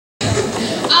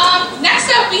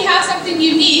we have something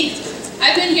unique.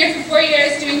 I've been here for 4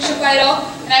 years doing Ship Idol,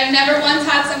 and I've never once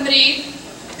had somebody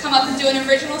come up and do an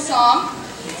original song.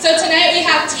 So tonight we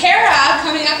have Tara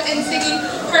coming up and singing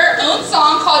her own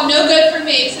song called No Good For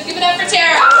Me. So give it up for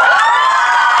Tara.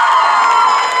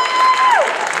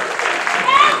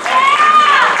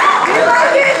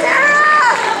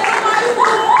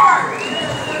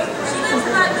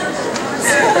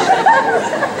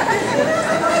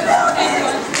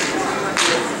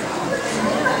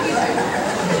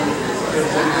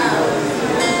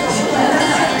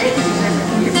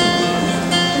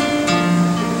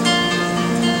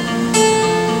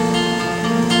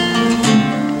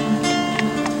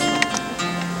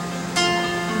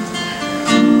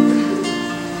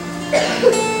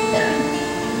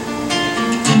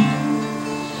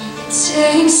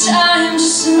 Takes time,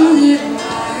 just a little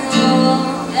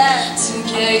while to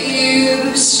get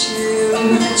used to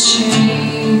the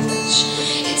change.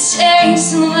 It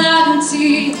takes a lot of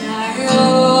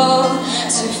denial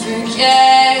to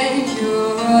forget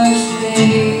your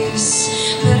face.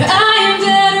 But I am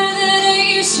better than I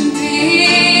used to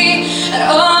be. I'd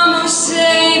almost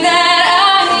say that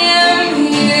I am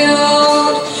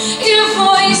healed. Your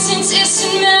voice in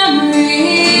distant memory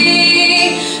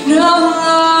no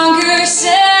longer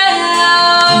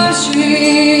sounds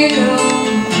real.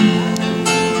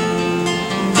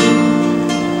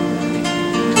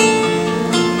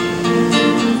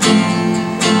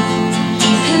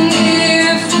 And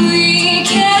if we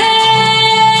can,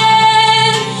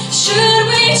 should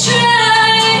we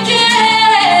try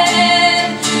again?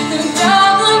 The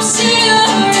problem still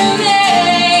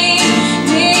remains.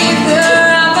 Neither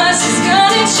of us is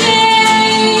gonna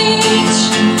change.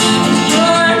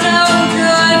 You're no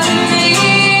good for me.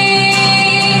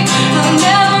 I'll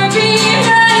never be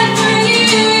right for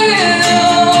you.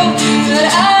 But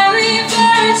I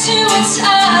revert to a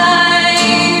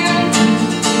time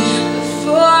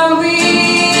before we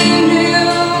knew.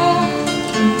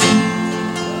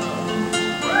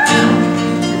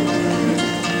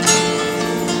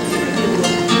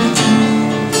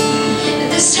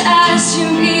 This has to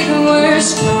be the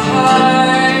worst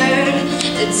part,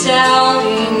 the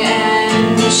doubting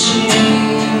and the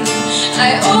shame. I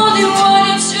only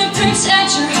wanted to protect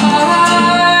your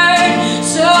heart,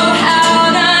 so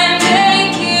how'd I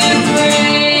make it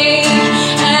break?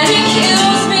 And it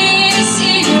kills me to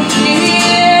see you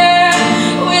here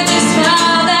with a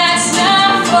smile that's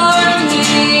not for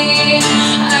me.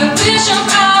 I wish our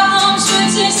problems would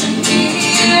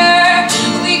disappear.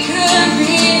 We could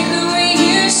be who we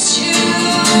used to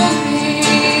be.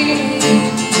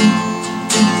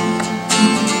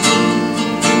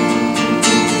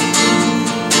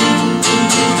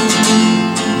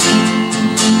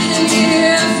 And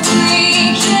if we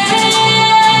can,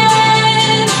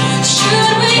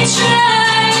 should we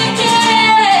try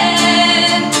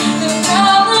again? The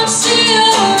problem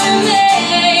still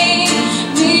remains.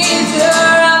 Neither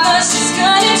of us is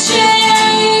gonna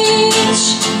change.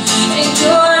 And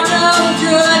you're no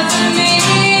good for me.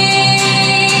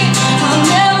 I'll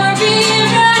never be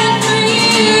right for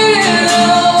you.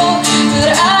 But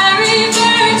I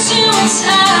revert to a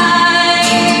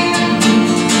time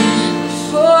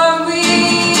before we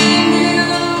knew.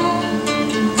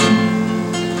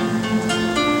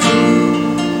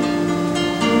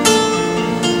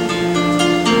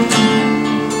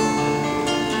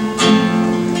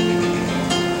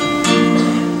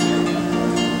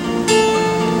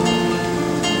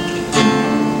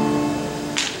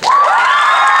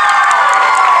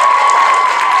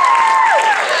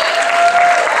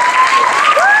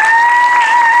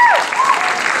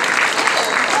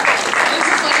 This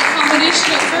is like a combination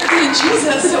of Fergie and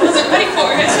Jesus. I wasn't ready for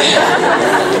it.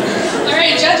 All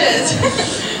right, judges.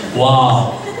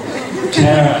 Wow,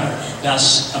 Tara,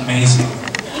 that's amazing.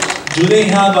 Do they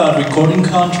have a recording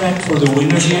contract for the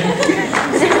winner here?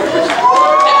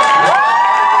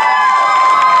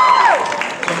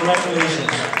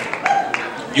 Congratulations.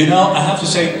 You know, I have to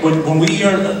say, when we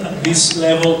hear this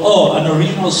level, oh, an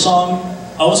original song,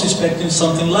 I was expecting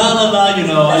something la la la, you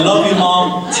know, I love you,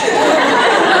 mom.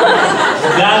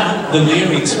 That, the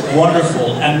lyrics,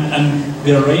 wonderful, and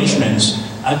the arrangements,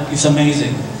 it's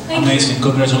amazing. Amazing,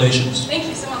 congratulations. Thank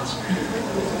you so much.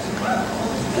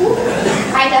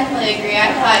 I definitely agree.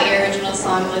 I thought your original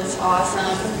song was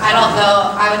awesome. I don't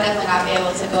know, I would definitely not be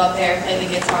able to go up there and play the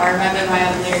guitar, remember my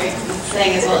own lyrics, and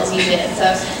sing as well as you did.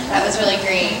 So that was really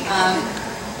great.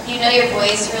 You know your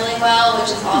voice really well,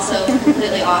 which is also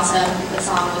completely awesome. The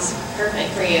song was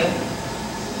perfect for you.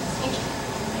 Thank you.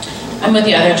 I'm with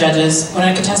the other judges. When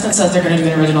a contestant says they're going to do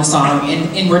an original song,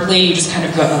 inwardly you just kind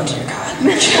of go, oh dear God.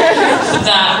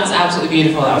 That was absolutely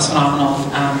beautiful. That was phenomenal.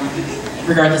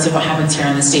 Regardless of what happens here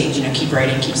on the stage, you know, keep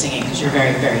writing, keep singing, because you're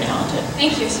very, very talented.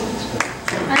 Thank you so much.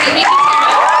 All right, thank you, Tara.